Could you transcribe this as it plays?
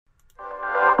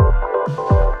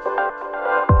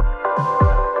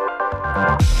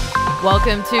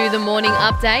Welcome to the Morning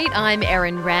Update. I'm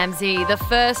Erin Ramsey. The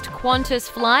first Qantas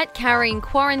flight carrying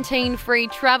quarantine-free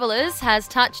travellers has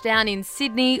touched down in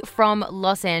Sydney from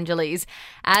Los Angeles.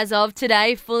 As of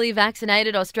today, fully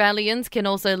vaccinated Australians can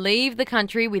also leave the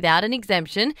country without an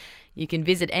exemption. You can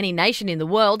visit any nation in the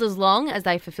world as long as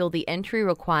they fulfil the entry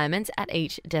requirements at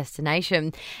each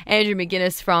destination. Andrew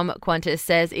McGuinness from Qantas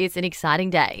says it's an exciting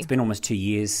day. It's been almost 2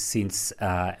 years since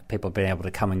people have been able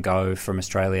to come and go from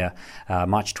Australia.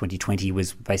 March 2020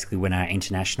 was basically when our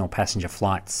international passenger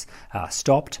flights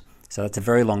stopped. So that's a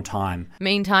very long time.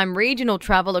 Meantime, regional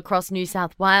travel across New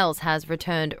South Wales has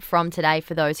returned from today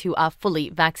for those who are fully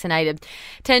vaccinated.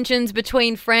 Tensions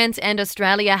between France and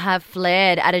Australia have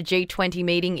flared at a G20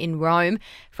 meeting in Rome.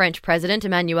 French President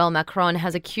Emmanuel Macron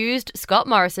has accused Scott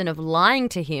Morrison of lying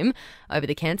to him over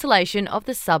the cancellation of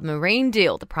the submarine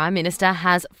deal. The Prime Minister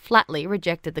has flatly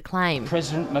rejected the claim.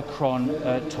 President Macron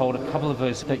told a couple of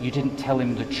us that you didn't tell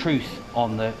him the truth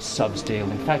on the subs deal.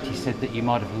 In fact, he said that you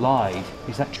might have lied.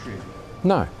 Is that true?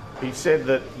 No. He said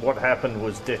that what happened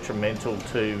was detrimental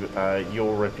to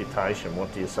your reputation.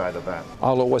 What do you say to that?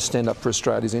 I'll always stand up for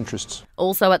Australia's interests.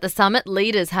 Also at the summit,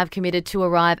 leaders have committed to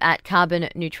arrive at carbon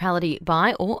neutrality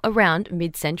by or around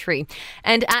mid-century.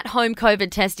 And at-home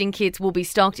COVID testing kits will be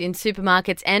stocked in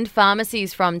supermarkets and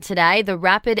pharmacies from today. The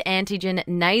rapid antigen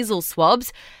nasal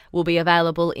swabs will be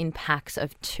available in packs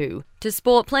of 2. To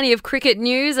sport, plenty of cricket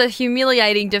news. A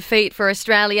humiliating defeat for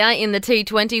Australia in the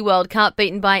T20 World Cup,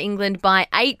 beaten by England by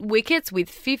 8 wickets with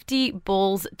 50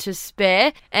 balls to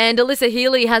spare. And Alyssa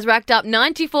Healy has racked up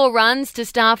 94 runs to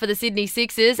star for the Sydney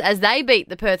Sixers as they beat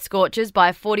the Perth Scorchers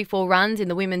by 44 runs in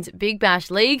the Women's Big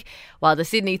Bash League, while the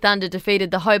Sydney Thunder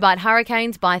defeated the Hobart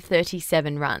Hurricanes by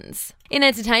 37 runs. In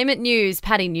entertainment news,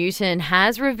 Patti Newton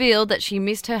has revealed that she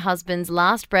missed her husband's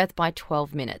last breath by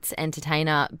 12 minutes.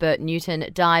 Entertainer Bert Newton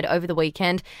died over the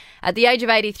weekend at the age of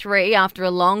 83 after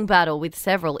a long battle with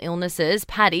several illnesses.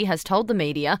 Patti has told the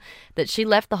media that she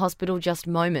left the hospital just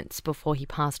moments before he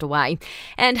passed away.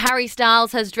 And Harry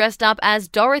Styles has dressed up as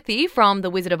Dorothy from The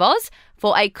Wizard of Oz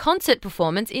for a concert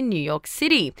performance in New York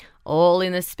City. All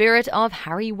in the spirit of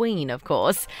Harryween, of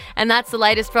course. And that's the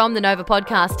latest from the Nova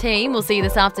podcast team. We'll see you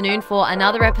this afternoon for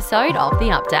another episode of The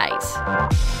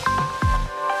Update.